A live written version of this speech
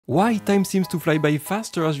Why time seems to fly by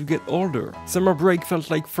faster as you get older? Summer break felt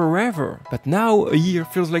like forever, but now a year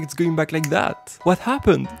feels like it's going back like that. What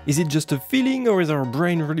happened? Is it just a feeling, or is our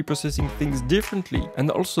brain really processing things differently? And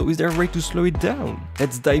also, is there a way to slow it down?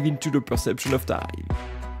 Let's dive into the perception of time.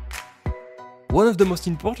 One of the most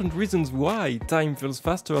important reasons why time feels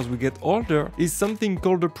faster as we get older is something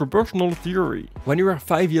called the proportional theory. When you were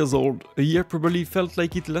 5 years old, a year probably felt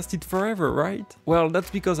like it lasted forever, right? Well, that's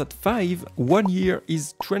because at 5, 1 year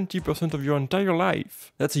is 20% of your entire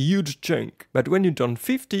life. That's a huge chunk. But when you turn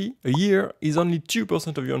 50, a year is only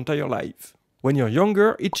 2% of your entire life. When you're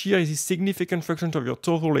younger, each year is a significant fraction of your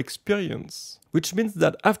total experience. Which means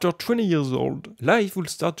that after 20 years old, life will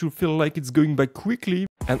start to feel like it's going by quickly,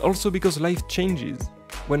 and also because life changes.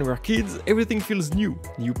 When we're kids, everything feels new.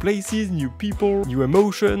 New places, new people, new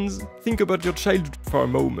emotions. Think about your childhood for a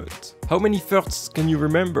moment. How many firsts can you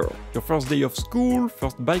remember? Your first day of school,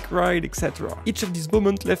 first bike ride, etc. Each of these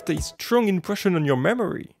moments left a strong impression on your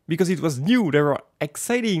memory. Because it was new, there were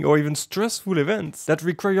exciting or even stressful events that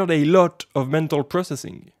required a lot of mental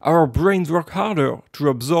processing. Our brains work harder to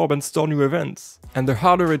absorb and store new events. And the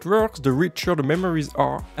harder it works, the richer the memories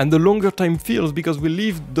are, and the longer time feels because we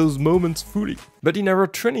lived those moments fully. But in our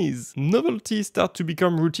 20s, novelty starts to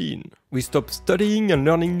become routine. We stop studying and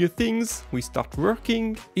learning new things, we start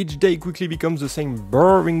working, each day quickly becomes the same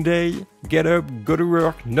boring day. Get up, go to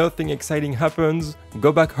work, nothing exciting happens,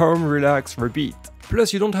 go back home, relax, repeat.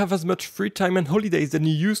 Plus, you don't have as much free time and holidays than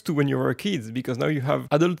you used to when you were kids, because now you have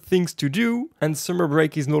adult things to do, and summer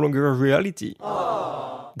break is no longer a reality.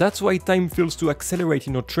 That's why time feels to accelerate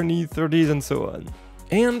in your 20s, 30s and so on.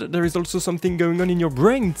 And there is also something going on in your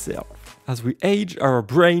brain itself. As we age, our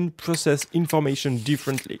brain processes information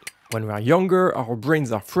differently. When we are younger, our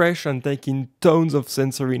brains are fresh and take in tons of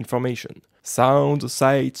sensory information. Sounds,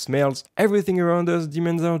 sights, smells, everything around us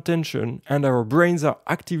demands our attention, and our brains are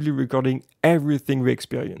actively recording everything we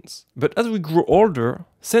experience. But as we grow older,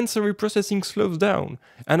 sensory processing slows down,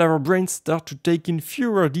 and our brains start to take in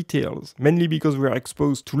fewer details, mainly because we are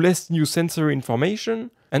exposed to less new sensory information,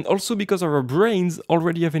 and also because our brains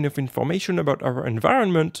already have enough information about our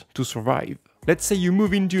environment to survive. Let's say you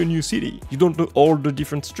move into a new city. You don't know all the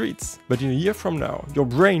different streets, but in a year from now, your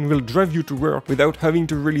brain will drive you to work without having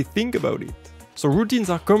to really think about it. So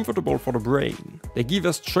routines are comfortable for the brain. They give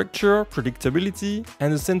us structure, predictability,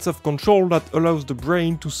 and a sense of control that allows the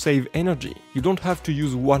brain to save energy. You don't have to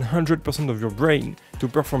use 100% of your brain to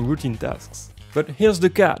perform routine tasks. But here's the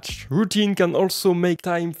catch, routine can also make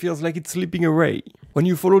time feel like it's slipping away. When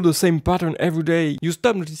you follow the same pattern every day, you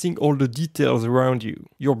stop noticing all the details around you.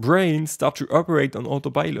 Your brain starts to operate on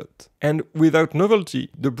autopilot. And without novelty,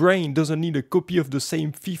 the brain doesn't need a copy of the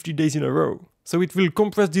same 50 days in a row. So it will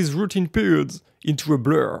compress these routine periods into a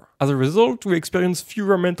blur. As a result, we experience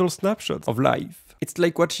fewer mental snapshots of life. It's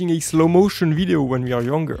like watching a slow-motion video when we are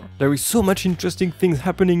younger. There is so much interesting things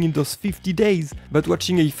happening in those 50 days, but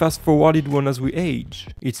watching a fast-forwarded one as we age.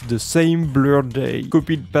 It's the same blurred day,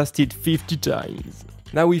 copied past it 50 times.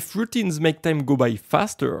 Now, if routines make time go by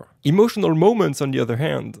faster, emotional moments, on the other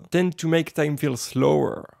hand, tend to make time feel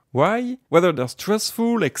slower. Why? Whether they're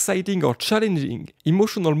stressful, exciting or challenging,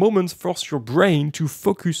 emotional moments force your brain to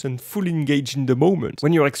focus and fully engage in the moment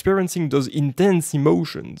when you're experiencing those intense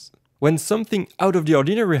emotions. When something out of the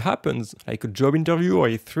ordinary happens, like a job interview or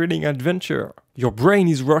a thrilling adventure, your brain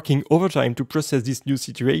is working overtime to process this new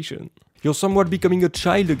situation. You're somewhat becoming a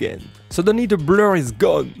child again. Suddenly the blur is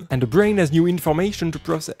gone, and the brain has new information to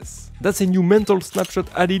process. That's a new mental snapshot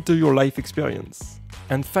added to your life experience.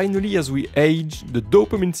 And finally, as we age, the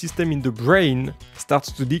dopamine system in the brain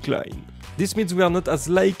starts to decline. This means we are not as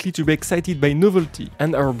likely to be excited by novelty,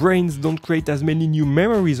 and our brains don't create as many new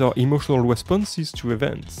memories or emotional responses to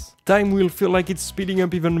events. Time will feel like it's speeding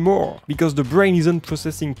up even more, because the brain isn't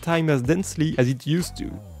processing time as densely as it used to.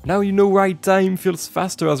 Now you know why time feels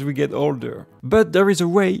faster as we get older. But there is a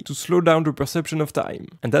way to slow down the perception of time,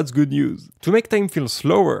 and that's good news. To make time feel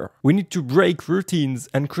slower, we need to break routines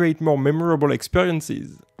and create more memorable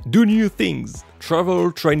experiences. Do new things,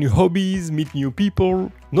 travel, try new hobbies, meet new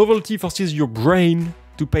people. Novelty forces your brain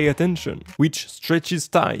to pay attention, which stretches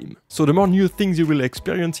time. So the more new things you will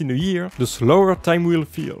experience in a year, the slower time will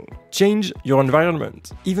feel. Change your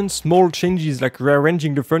environment. Even small changes like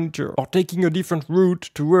rearranging the furniture or taking a different route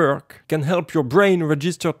to work can help your brain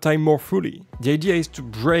register time more fully. The idea is to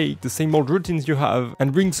break the same old routines you have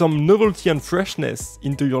and bring some novelty and freshness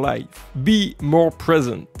into your life. Be more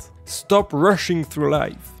present. Stop rushing through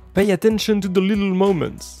life. Pay attention to the little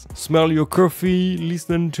moments. Smell your coffee,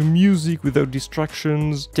 listen to music without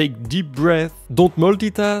distractions, take deep breath, don't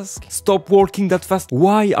multitask, stop walking that fast.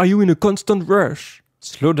 Why are you in a constant rush?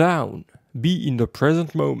 Slow down. Be in the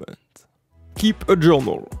present moment. Keep a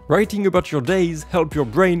journal. Writing about your days helps your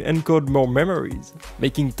brain encode more memories,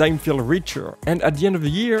 making time feel richer. And at the end of the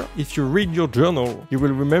year, if you read your journal, you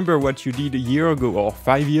will remember what you did a year ago or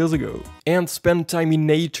 5 years ago. And spend time in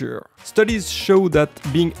nature. Studies show that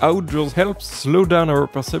being outdoors helps slow down our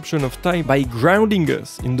perception of time by grounding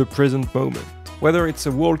us in the present moment. Whether it's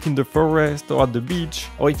a walk in the forest or at the beach,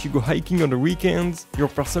 or if you go hiking on the weekends, your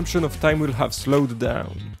perception of time will have slowed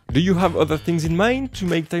down. Do you have other things in mind to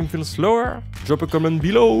make time feel slower? Drop a comment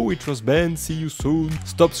below. It was Ben, see you soon.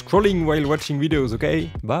 Stop scrolling while watching videos, okay?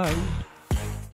 Bye!